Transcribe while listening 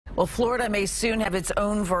Well, Florida may soon have its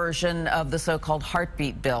own version of the so-called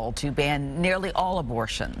heartbeat bill to ban nearly all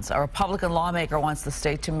abortions. A Republican lawmaker wants the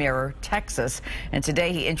state to mirror Texas, and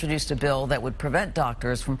today he introduced a bill that would prevent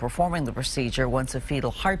doctors from performing the procedure once a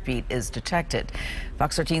fetal heartbeat is detected.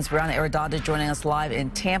 Fox 13's Brianna Eridada joining us live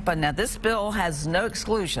in Tampa. Now, this bill has no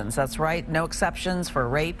exclusions. That's right, no exceptions for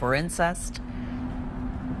rape or incest.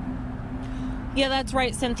 Yeah, that's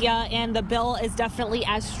right, Cynthia. And the bill is definitely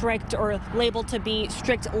as strict or labeled to be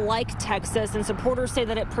strict like Texas. And supporters say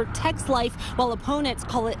that it protects life while opponents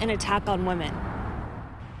call it an attack on women.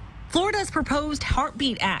 Florida's proposed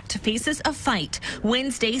Heartbeat Act faces a fight.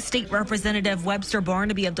 Wednesday, State Representative Webster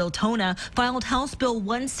Barnaby of R-Deltona filed House Bill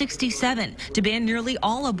 167 to ban nearly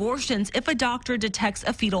all abortions if a doctor detects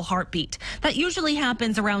a fetal heartbeat. That usually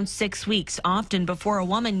happens around 6 weeks, often before a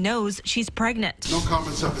woman knows she's pregnant. No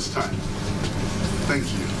comments at this time. Thank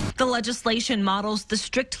you. The legislation models the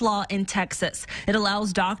strict law in Texas. It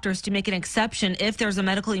allows doctors to make an exception if there's a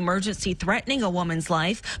medical emergency threatening a woman's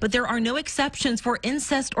life, but there are no exceptions for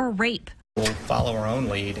incest or rape. We'll follow our own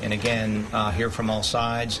lead and again hear from all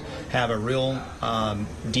sides, have a real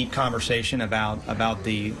deep conversation about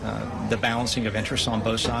the balancing of interests on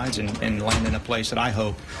both sides and land in a place that I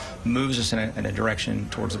hope moves us in a direction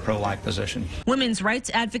towards the pro-life position. Women's rights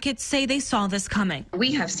advocates say they saw this coming.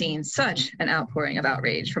 We have seen such an outpouring of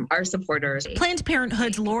outrage from our supporters. Planned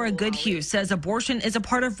Parenthood's Laura Goodhue says abortion is a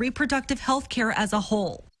part of reproductive health care as a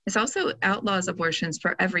whole. This also outlaws abortions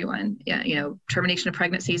for everyone. Yeah, termination of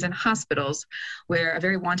pregnancies in hospitals where a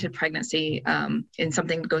very wanted pregnancy and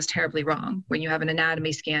something goes terribly wrong. When you have an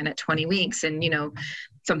anatomy scan at 20 weeks and,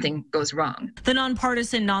 something goes wrong. The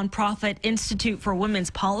nonpartisan nonprofit Institute for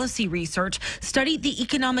Women's Policy Research studied the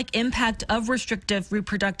economic impact of restrictive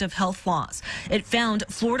reproductive health laws. It found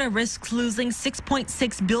Florida risks losing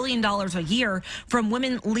 $6.6 billion a year from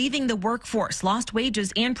women leaving the workforce, lost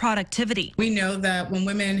wages and productivity. We know that when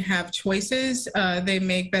women have choices, they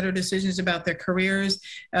make better decisions about their careers.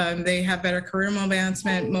 They have better career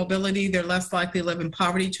advancement, mobility. They're less likely to live in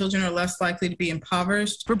poverty. Children are less likely to be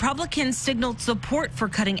impoverished. Republicans signaled support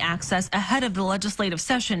for cutting access ahead of the legislative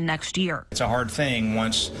session next year. It's a hard thing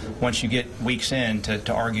once you get weeks in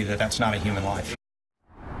to argue that that's not a human life.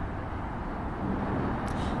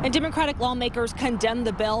 And Democratic lawmakers condemn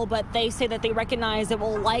the bill, but they say that they recognize it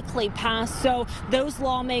will likely pass. So those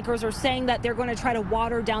lawmakers are saying that they're going to try to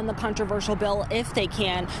water down the controversial bill if they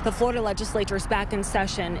can. The Florida legislature is back in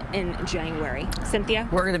session in January. Cynthia?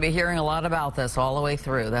 We're going to be hearing a lot about this all the way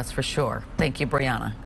through, that's for sure. Thank you, Brianna.